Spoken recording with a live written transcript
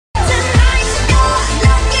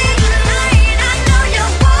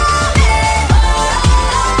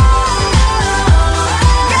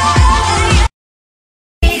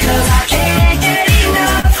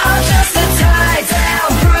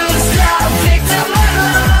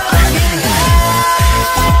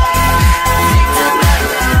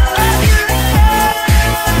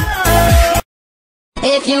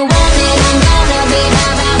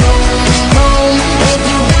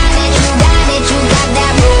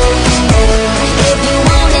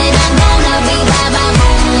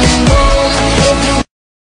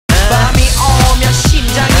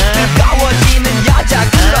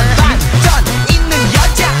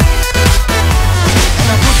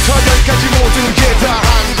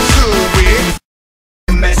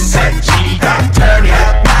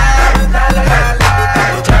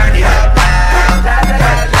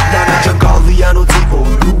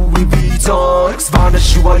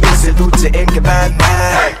bad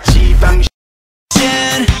man. 지방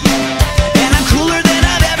and I'm cooler than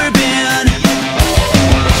I've ever been.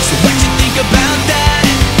 So what you think about that?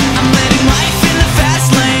 I'm living life in the fast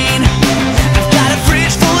lane. I've got a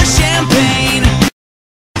fridge full of champagne.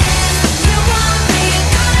 You want me,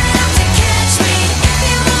 you're gonna have to catch me. If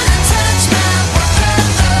you wanna touch my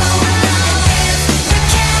world, if you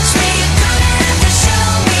catch me, you're gonna have to show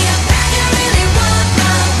me that you really want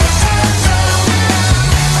my world.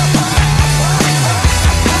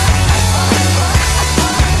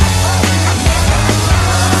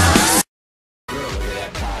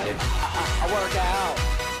 I work out.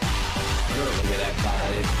 Girl, look at that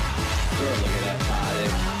body. Girl, look at that body.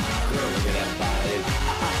 Girl, look at that body.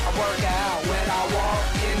 I work out when I walk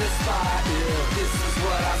in the spot. Yeah, this is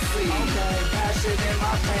what I see. Okay, passion in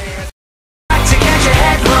my pants. To get your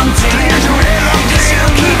head lumped in. You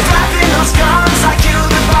keep flapping those guns like you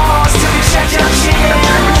the boss till you check your chin.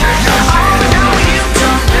 Oh no, you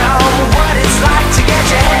don't know what it's like to get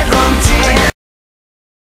your head lumped in.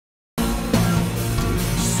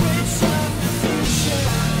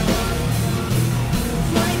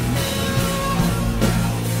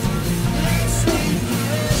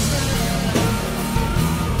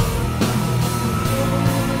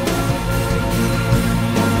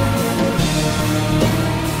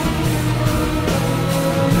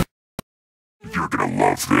 You're gonna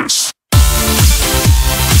love this.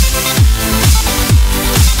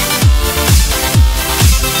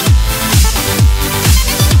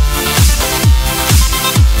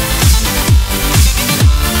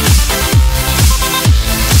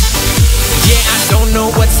 Don't know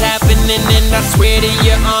what's happening, and I swear to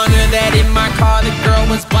your honor that in my car the girl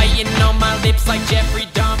was biting on my lips like Jeffrey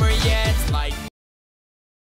Dahmer.